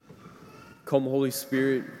Come, Holy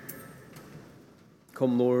Spirit.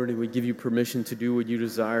 Come, Lord, and we give you permission to do what you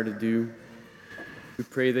desire to do. We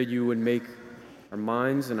pray that you would make our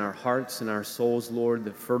minds and our hearts and our souls, Lord,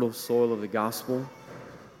 the fertile soil of the gospel,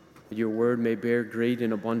 that your word may bear great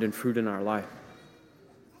and abundant fruit in our life.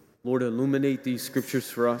 Lord, illuminate these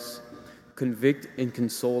scriptures for us. Convict and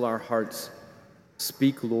console our hearts.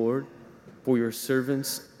 Speak, Lord, for your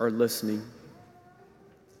servants are listening.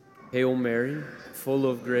 Hail Mary, full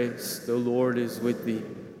of grace, the Lord is with thee.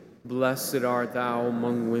 Blessed art thou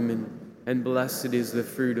among women, and blessed is the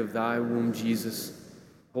fruit of thy womb, Jesus.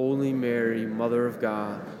 Holy Mary, Mother of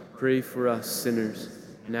God, pray for us sinners,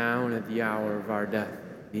 now and at the hour of our death.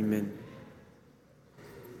 Amen.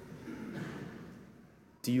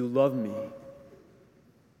 Do you love me?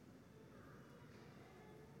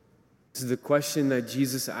 This is the question that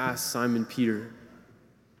Jesus asked Simon Peter.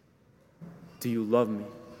 Do you love me?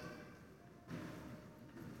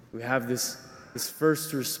 We have this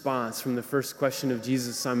first response from the first question of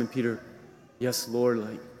Jesus, Simon Peter. Yes,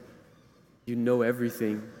 Lord, you know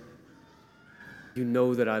everything. You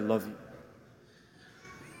know that I love you.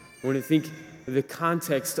 I want to think of the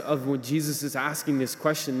context of when Jesus is asking this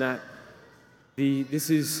question, that he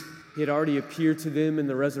had already appeared to them in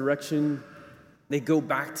the resurrection. They go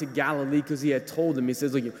back to Galilee because he had told them. He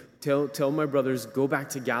says, look, tell my brothers, go back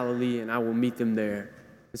to Galilee and I will meet them there.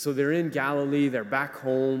 And so they're in Galilee, they're back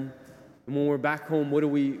home. And when we're back home, what do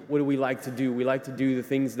we like to do? We like to do the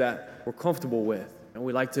things that we're comfortable with. And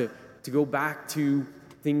we like to go back to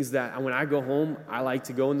things that, when I go home, I like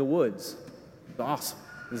to go in the woods. It's awesome.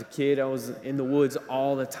 As a kid, I was in the woods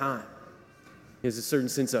all the time. There's a certain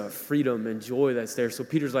sense of freedom and joy that's there. So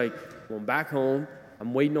Peter's like, well, I'm back home.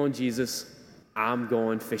 I'm waiting on Jesus. I'm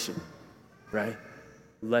going fishing, right?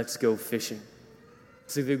 Let's go fishing.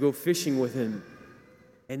 So they go fishing with him.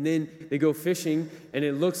 And then they go fishing, and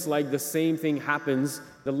it looks like the same thing happens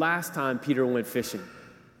the last time Peter went fishing.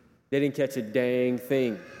 They didn't catch a dang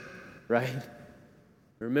thing, right?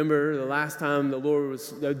 Remember the last time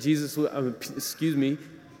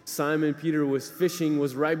Simon Peter was fishing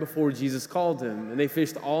was right before Jesus called him. And they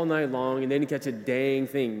fished all night long, and they didn't catch a dang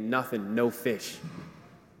thing, nothing, no fish.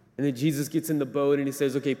 And then Jesus gets in the boat, and he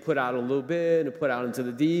says, okay, put out a little bit, and put out into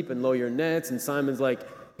the deep, and lower your nets. And Simon's like,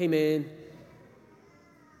 hey, man,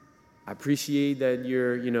 I appreciate that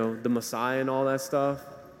you're, the Messiah and all that stuff,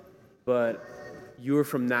 but you're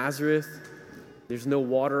from Nazareth. There's no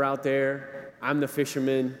water out there. I'm the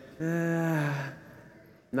fisherman.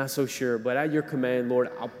 Not so sure, but at your command, Lord,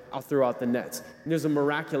 I'll throw out the nets. And there's a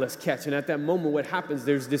miraculous catch. And at that moment, what happens,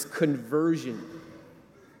 there's this conversion.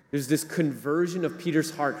 There's this conversion of Peter's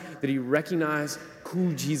heart that he recognized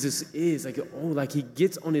who Jesus is. Like he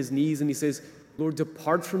gets on his knees and he says, Lord,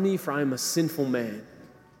 depart from me, for I am a sinful man.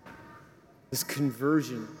 This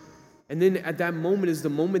conversion. And then at that moment is the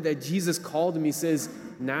moment that Jesus called him. He says,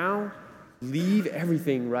 now leave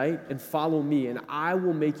everything, right? And follow me, and I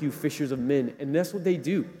will make you fishers of men. And that's what they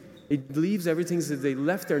do. It leaves everything. So they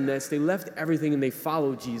left their nets, they left everything, and they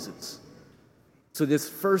followed Jesus. So this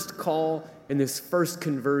first call and this first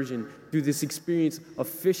conversion through this experience of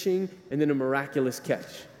fishing and then a miraculous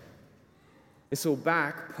catch. And so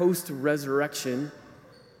back, post-resurrection,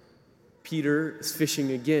 Peter is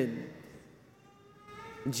fishing again.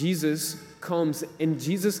 Jesus comes, and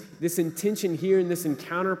this intention here in this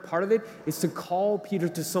encounter, part of it is to call Peter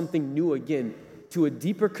to something new again, to a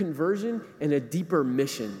deeper conversion and a deeper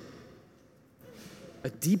mission. A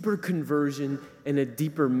deeper conversion and a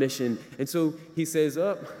deeper mission. And so he says,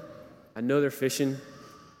 I know they're fishing.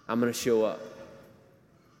 I'm going to show up.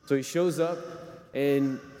 So he shows up,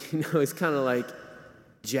 and it's kind of like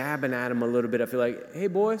jabbing at him a little bit. I feel like, hey,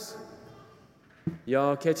 boys,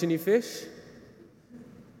 y'all catch any fish?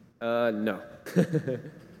 No.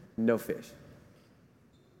 No fish.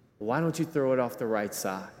 Why don't you throw it off the right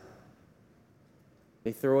side?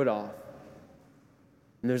 They throw it off,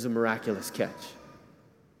 and there's a miraculous catch.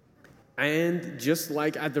 And just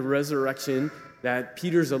like at the resurrection, that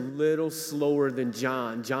Peter's a little slower than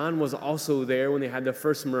John. John was also there when they had the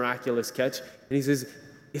first miraculous catch, and he says,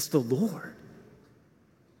 it's the Lord.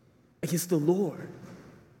 It's the Lord.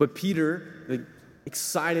 But Peter,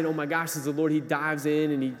 excited, oh my gosh, it's the Lord. He dives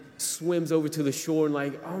in and he swims over to the shore and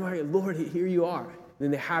oh my Lord, here you are. And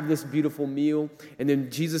then they have this beautiful meal. And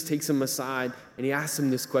then Jesus takes him aside and he asks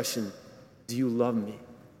him this question, do you love me?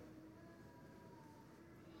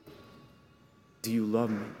 Do you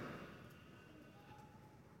love me?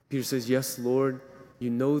 Peter says, yes, Lord,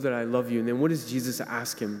 you know that I love you. And then what does Jesus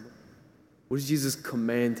ask him? What does Jesus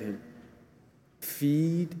command him?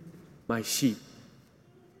 Feed my sheep.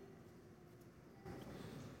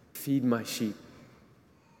 Feed my sheep.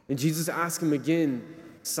 And Jesus asked him again,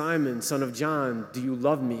 Simon, son of John, do you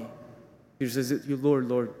love me? Peter says, "You, Lord,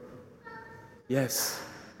 Lord, yes,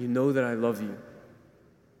 you know that I love you.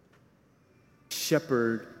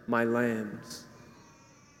 Shepherd my lambs."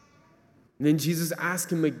 And then Jesus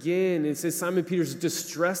asked him again, and it says Simon Peter's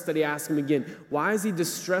distressed that he asked him again. Why is he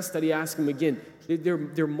distressed that he asked him again?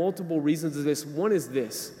 There are multiple reasons of this. One is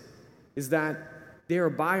this, is that they are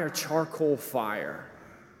by a charcoal fire.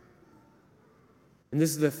 And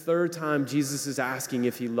this is the third time Jesus is asking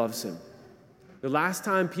if he loves him. The last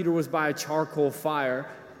time Peter was by a charcoal fire,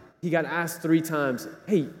 he got asked 3 times,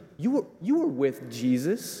 "Hey, you were with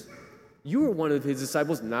Jesus. You were one of his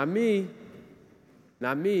disciples." "Not me.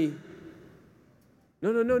 Not me."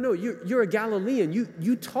 No. You're a Galilean.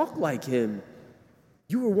 You talk like him.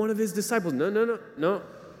 You were one of his disciples. No,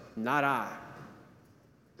 not I.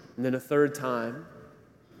 And then a third time,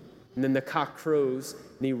 and then the cock crows,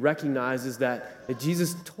 and he recognizes that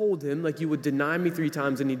Jesus told him, like, "You would deny me 3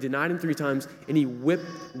 times," and he denied him 3 times, and he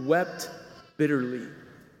wept bitterly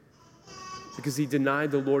because he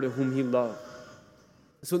denied the Lord of whom he loved.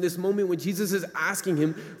 So in this moment when Jesus is asking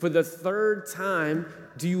him for the 3rd time,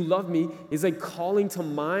 "Do you love me?" he's like calling to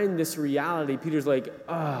mind this reality. Peter's like,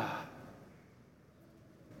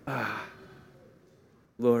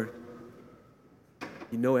 Lord,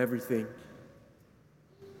 you know everything.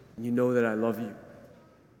 And you know that I love you.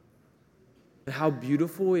 And how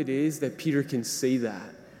beautiful it is that Peter can say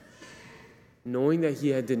that, knowing that he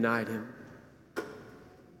had denied him.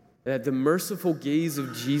 That the merciful gaze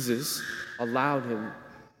of Jesus allowed him.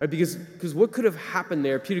 Right? Because what could have happened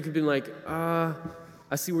there? Peter could have been like, I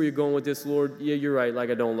see where you're going with this, Lord. Yeah, you're right.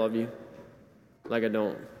 Like, I don't love you. Like, I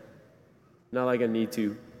don't. Not like I need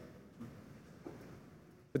to.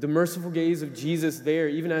 But the merciful gaze of Jesus there,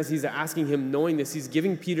 even as he's asking him, knowing this, he's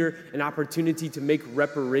giving Peter an opportunity to make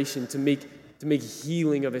reparation, to make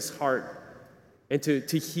healing of his heart, and to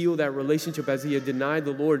heal that relationship as he had denied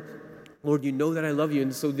the Lord. Lord, you know that I love you.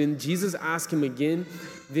 And so then Jesus asked him again,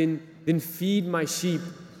 then feed my sheep.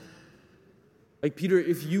 Like, Peter,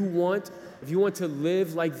 if you want to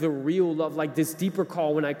live like the real love, like this deeper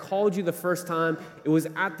call, when I called you the first time, it was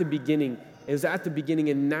at the beginning. It was at the beginning,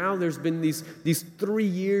 and now there's been these 3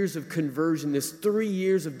 years of conversion, this 3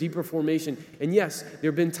 years of deeper formation. And yes, there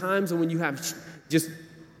have been times when you have just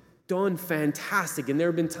done fantastic, and there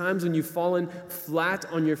have been times when you've fallen flat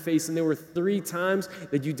on your face, and there were 3 times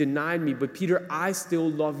that you denied me. But Peter, I still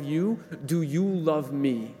love you. Do you love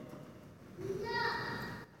me?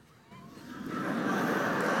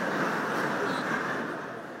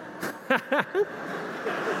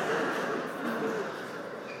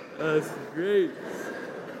 That's great.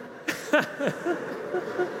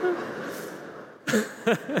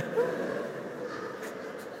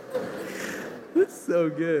 That's so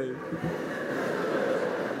good.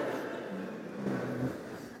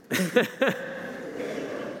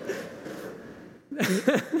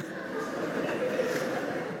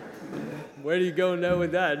 Where do you go now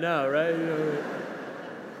with that now, right?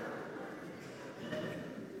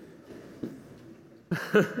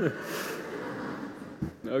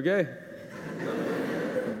 Okay.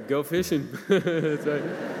 Go fishing. That's right.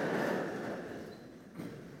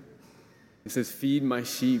 It says, feed my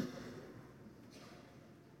sheep.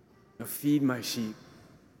 Now, feed my sheep.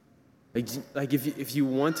 Like if you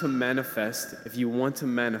want to manifest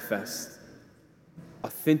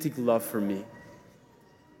authentic love for me,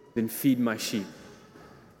 then feed my sheep.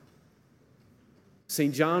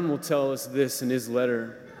 St. John will tell us this in his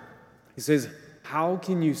letter. He says, how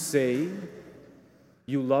can you say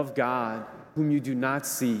you love God whom you do not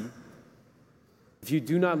see if you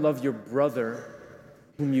do not love your brother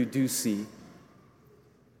whom you do see?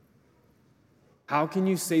 How can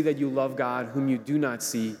you say that you love God whom you do not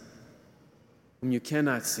see, whom you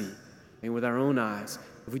cannot see, and with our own eyes,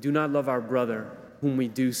 if we do not love our brother whom we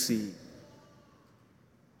do see?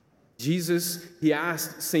 Jesus, he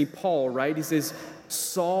asked St. Paul, right? He says,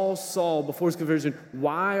 Saul, Saul, before his conversion,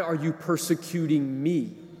 why are you persecuting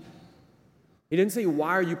me? He didn't say,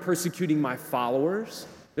 why are you persecuting my followers?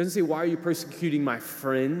 He doesn't say, why are you persecuting my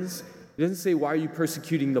friends? He doesn't say, why are you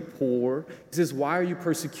persecuting the poor? He says, why are you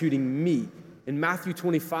persecuting me? In Matthew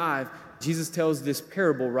 25, Jesus tells this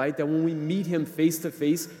parable, right? That when we meet him face to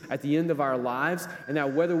face at the end of our lives, and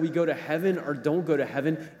that whether we go to heaven or don't go to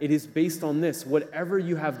heaven, it is based on this. Whatever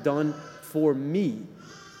you have done for me,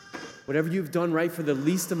 whatever you've done right for the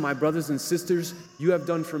least of my brothers and sisters, you have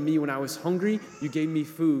done for me. When I was hungry, you gave me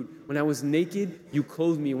food. When I was naked, you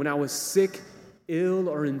clothed me. When I was sick, ill,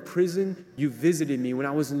 or in prison, you visited me. When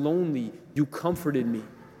I was lonely, you comforted me.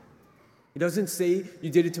 He doesn't say you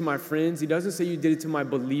did it to my friends. He doesn't say you did it to my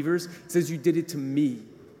believers. He says you did it to me.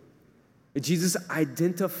 Jesus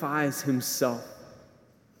identifies himself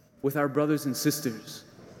with our brothers and sisters,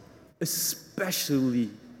 especially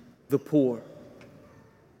the poor,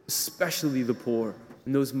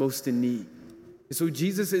 and those most in need. And so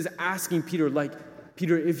Jesus is asking Peter, like,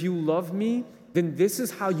 Peter, if you love me, then this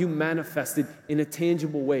is how you manifest it in a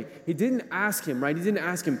tangible way. He didn't ask him, right? He didn't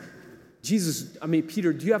ask him,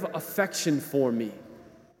 Peter, do you have affection for me?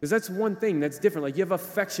 Because that's one thing that's different. Like, you have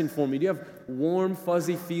affection for me. Do you have warm,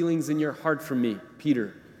 fuzzy feelings in your heart for me,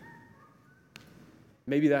 Peter?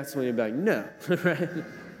 Maybe that's when you're like, no, right?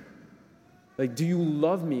 Like, do you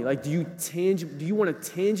love me? Like, do you want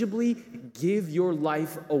to tangibly give your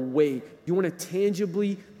life away? Do you want to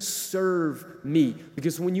tangibly serve me?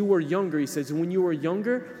 Because when you were younger, he says, when you were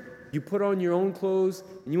younger, you put on your own clothes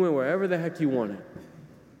and you went wherever the heck you wanted.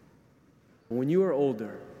 But when you are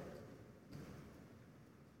older,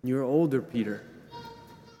 Peter,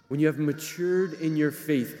 when you have matured in your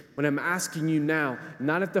faith, when I'm asking you now,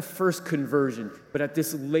 not at the first conversion, but at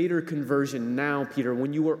this later conversion now, Peter,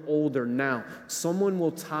 when you are older now, someone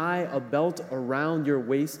will tie a belt around your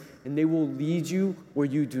waist and they will lead you where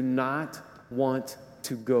you do not want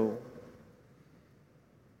to go.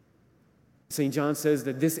 St. John says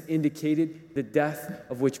that this indicated the death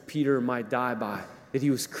of which Peter might die by, that he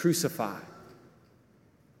was crucified.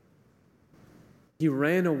 He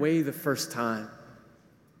ran away the first time.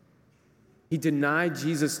 He denied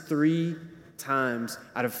Jesus 3 times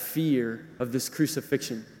out of fear of this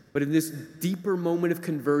crucifixion. But in this deeper moment of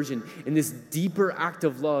conversion, in this deeper act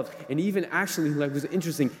of love, and even actually, like, was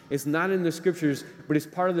interesting, it's not in the scriptures, but it's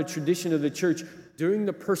part of the tradition of the church. During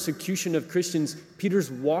the persecution of Christians,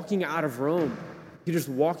 Peter's walking out of Rome.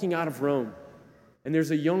 And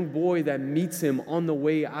there's a young boy that meets him on the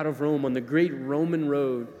way out of Rome, on the great Roman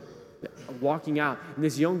road, walking out. And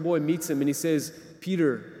this young boy meets him and he says,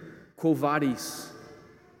 Peter, Quo vadis?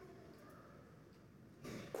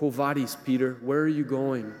 Quo vadis, Peter? Where are you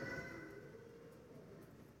going?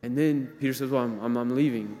 And then Peter says, well, I'm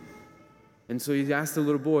leaving. And so he asked the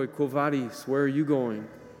little boy, Quo vadis? Where are you going?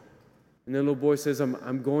 And the little boy says,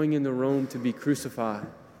 I'm going into Rome to be crucified.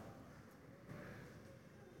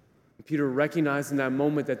 And Peter recognized in that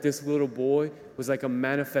moment that this little boy was like a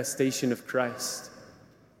manifestation of Christ.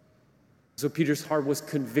 So Peter's heart was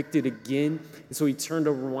convicted again, and so he turned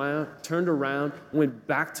around, went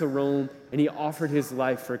back to Rome, and he offered his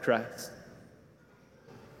life for Christ.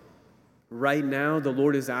 Right now, the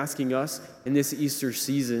Lord is asking us in this Easter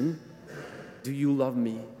season, do you love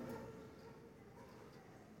me?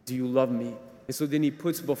 Do you love me? And so then he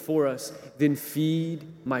puts before us, then feed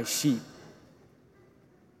my sheep.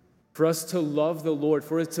 For us to love the Lord,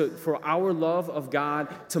 for our love of God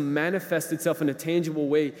to manifest itself in a tangible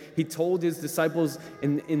way, he told his disciples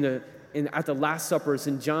at the Last Supper, it's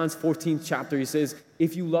in John's 14th chapter, he says,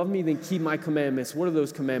 if you love me, then keep my commandments. What are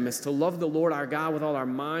those commandments? To love the Lord our God with all our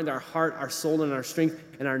mind, our heart, our soul, and our strength,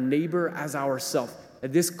 and our neighbor as ourselves.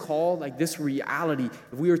 That this call, like this reality,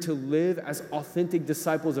 if we are to live as authentic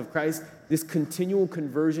disciples of Christ, this continual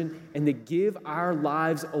conversion, and to give our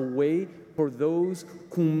lives away for those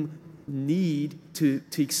whom need to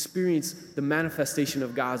experience the manifestation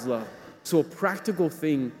of God's love. So a practical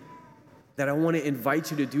thing that I want to invite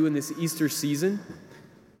you to do in this Easter season,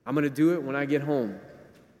 I'm going to do it when I get home.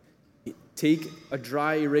 Take a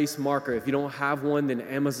dry erase marker. If you don't have one, then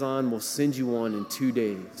Amazon will send you one in 2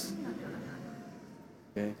 days.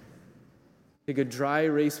 Okay? Take a dry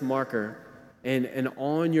erase marker and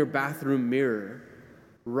on your bathroom mirror,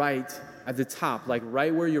 right at the top, like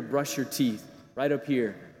right where you brush your teeth, right up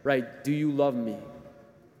here, right, do you love me?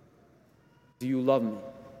 Do you love me?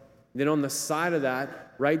 Then on the side of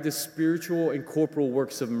that, write the spiritual and corporal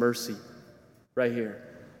works of mercy, right here.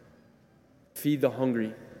 Feed the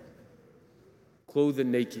hungry, clothe the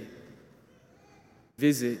naked,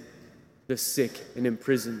 visit the sick and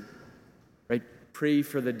imprisoned, right? Pray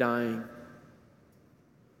for the dying,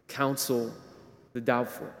 counsel the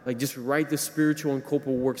doubtful. Like, just write the spiritual and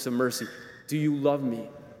corporal works of mercy. Do you love me?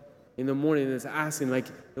 In the morning, it's asking, like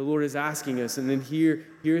the Lord is asking us, and then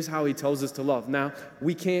here's how he tells us to love. Now,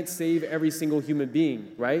 we can't save every single human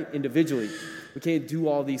being, right? Individually. We can't do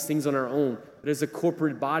all these things on our own. But as a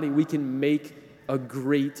corporate body, we can make a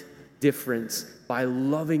great difference by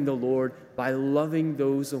loving the Lord, by loving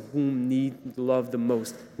those of whom need love the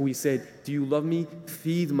most. We said, do you love me?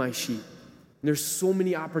 Feed my sheep. And there's so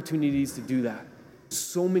many opportunities to do that.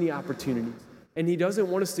 So many opportunities. And he doesn't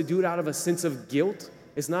want us to do it out of a sense of guilt.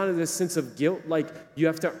 It's not in a sense of guilt, like we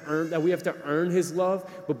have to earn his love,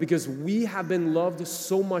 but because we have been loved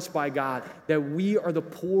so much by God that we are the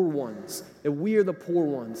poor ones,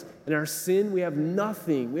 In our sin, we have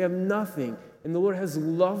nothing. And the Lord has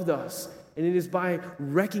loved us And it is by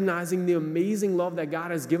recognizing the amazing love that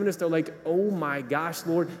God has given us, they're like, oh my gosh,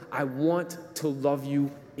 Lord, I want to love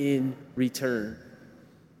you in return.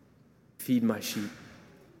 Feed my sheep.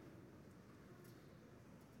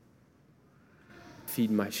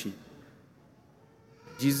 Feed my sheep.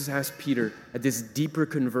 Jesus asked Peter at this deeper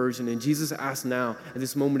conversion, and Jesus asks now at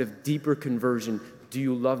this moment of deeper conversion, do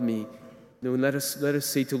you love me? And let us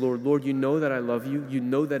say to Lord, Lord, you know that I love you. You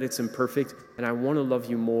know that it's imperfect, and I want to love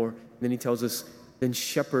you more. And then he tells us, then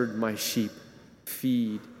shepherd my sheep,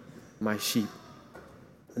 feed my sheep.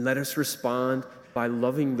 And let us respond by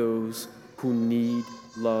loving those who need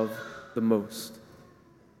love the most.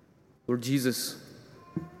 Lord Jesus,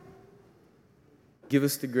 give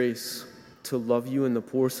us the grace to love you in the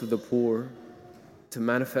poorest of the poor, to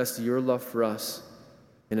manifest your love for us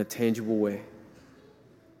in a tangible way.